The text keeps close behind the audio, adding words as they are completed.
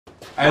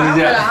哎，再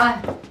见。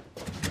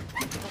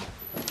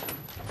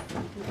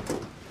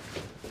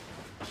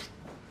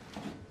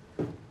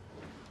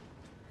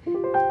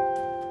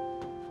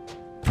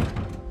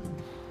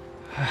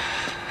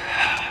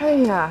哎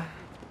呀，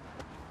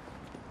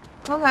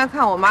刚才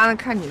看我妈那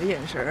看你的眼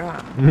神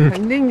啊，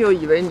肯定就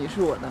以为你是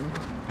我男朋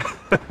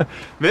友。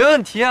没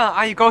问题啊，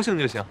阿姨高兴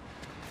就行。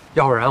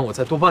要不然我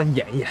再多帮你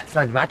演一演，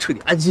让你妈彻底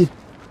安心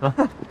啊。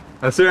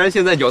虽然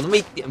现在有那么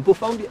一点不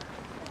方便。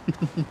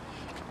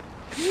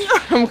你有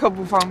什么可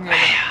不方便的？哎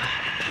呀，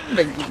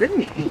伪的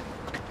你。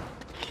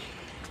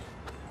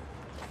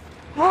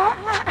啊，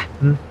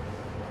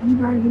那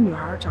边一个女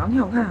孩长得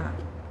挺好看，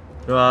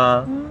是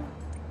吧？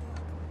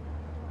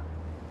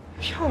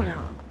漂亮。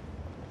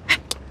哎，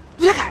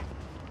不要改。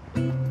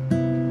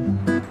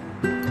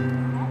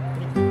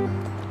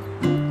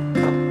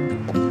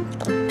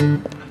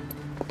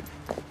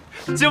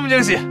惊不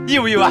惊喜，意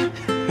不意外？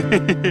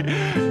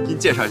给你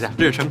介绍一下，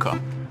这是陈可。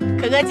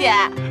可可姐，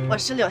我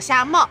是柳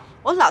夏梦，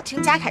我老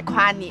听嘉凯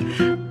夸你。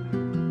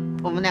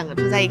我们两个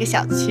住在一个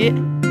小区。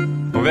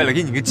我为了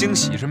给你个惊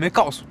喜，顺便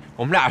告诉你，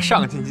我们俩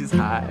上个星期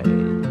才……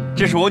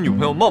这是我女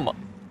朋友梦梦。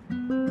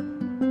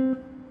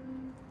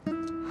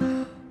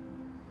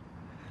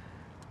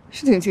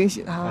是挺惊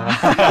喜的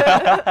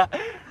哈。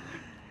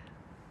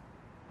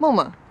梦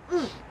梦，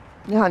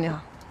你好，你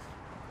好。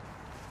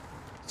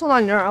送到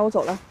你这儿啊，我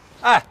走了。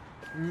哎，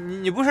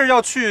你不是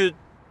要去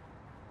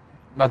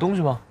买东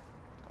西吗？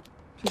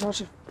去超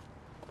市。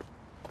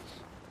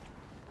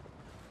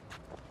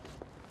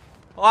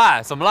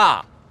喂，怎么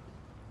了？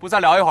不再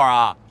聊一会儿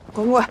啊？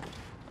滚滚。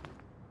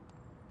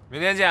明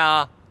天见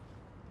啊。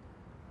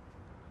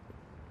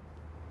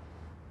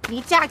离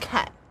嘉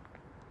凯，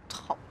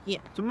讨厌。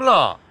怎么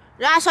了？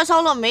人家消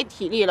消乐没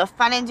体力了，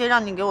发链接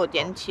让你给我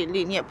点体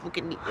力，你也不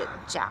给理人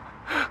家。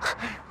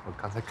我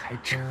刚才开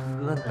车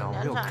呢，我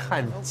没有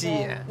看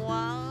见。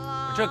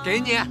我这给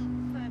你。你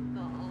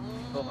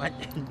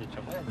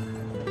什么呀？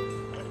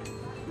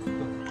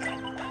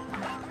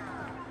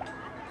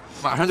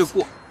马上就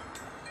过。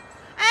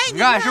哎，你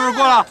看是不是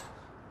过了？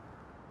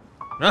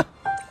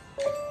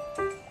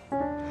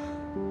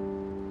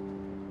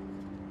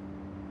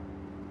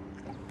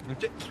你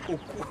这够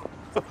过。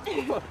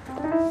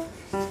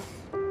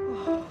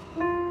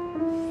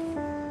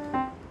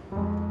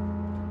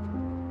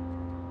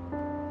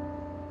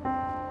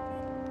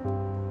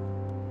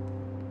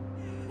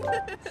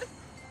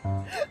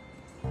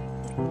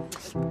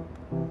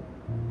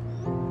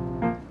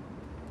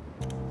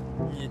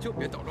你就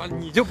别捣乱，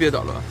你就别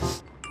捣乱。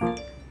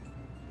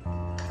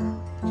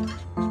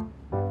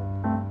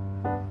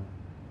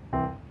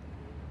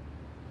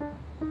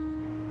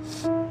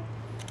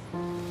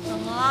怎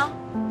么了？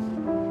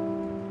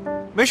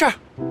没事儿，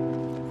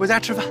回家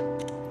吃饭。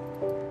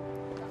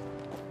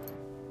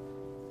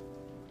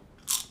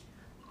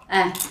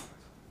哎，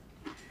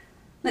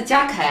那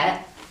嘉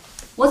凯，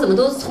我怎么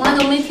从来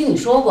都没听你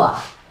说过？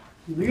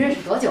你们认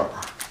识多久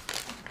了？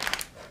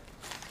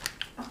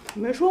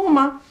没说过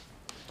吗？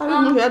大学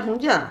同学同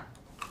届。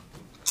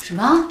什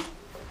么？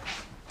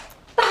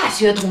大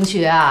学同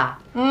学啊？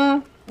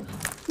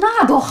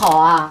那多好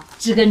啊，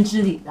知根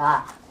知底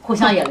的，互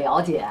相也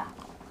了解。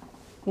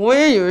我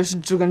也以为是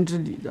知根知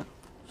底的，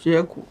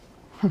结果，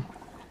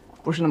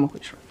不是那么回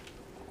事。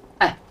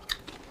哎，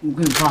我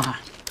跟你说啊，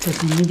这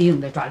次你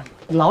得抓住，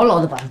牢牢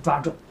的把他抓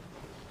住。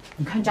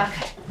你看嘉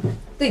凯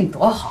对你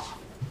多好。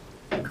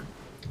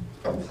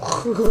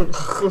喝，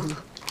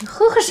你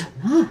喝什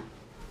么？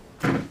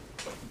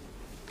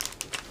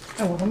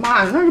哎，我的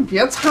妈呀，那就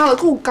别擦了，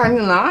够干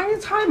净了，阿姨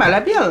擦100来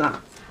遍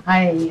了。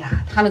哎呀，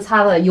他们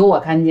擦的有我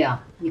干净，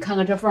你看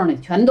看这缝里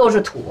全都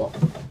是土。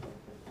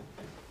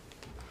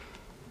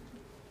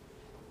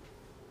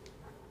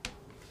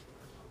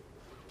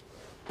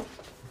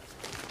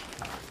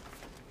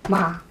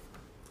妈，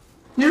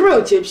你是不是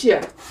有洁癖？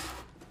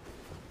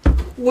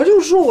我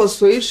就说我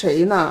随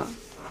谁呢，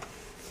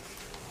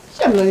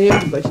见不得那些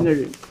恶心的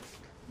人。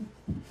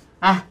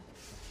哎，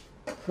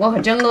我可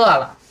真饿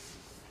了，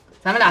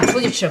咱们俩出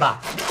去吃吧。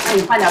让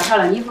你换点漂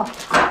亮衣服。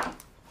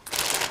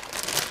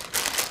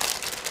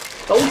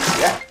走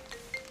起！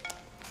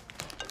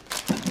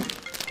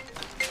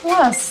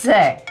哇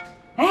塞！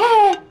哎，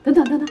等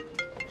等，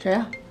谁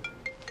呀？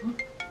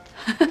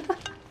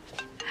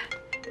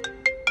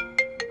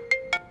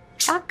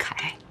阿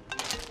凯。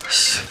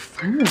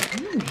烦人呢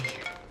你！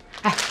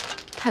哎，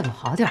态度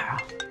好点啊！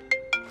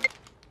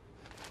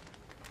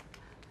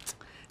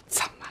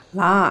怎么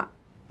了？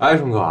哎，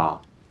陈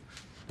可，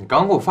你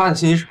刚给我发的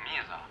信息什么意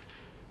思啊？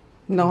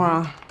你等会儿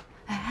啊。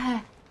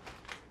哎，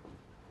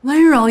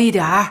温柔一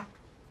点儿。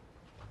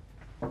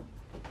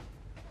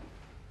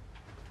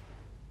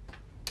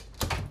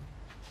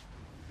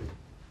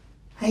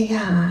哎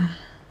呀，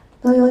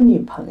都有女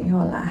朋友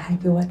了，还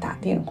给我打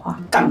电话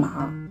干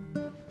嘛？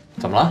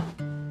怎么了？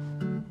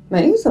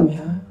没怎么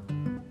样，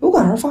有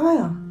感而发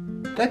呀。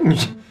哎，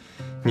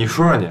你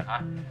说说你，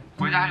哎，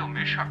回家又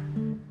没事儿，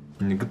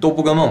你都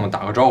不跟梦梦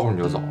打个招呼你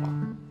就走了，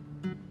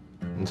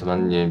你怎么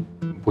你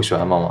不喜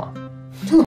欢梦梦？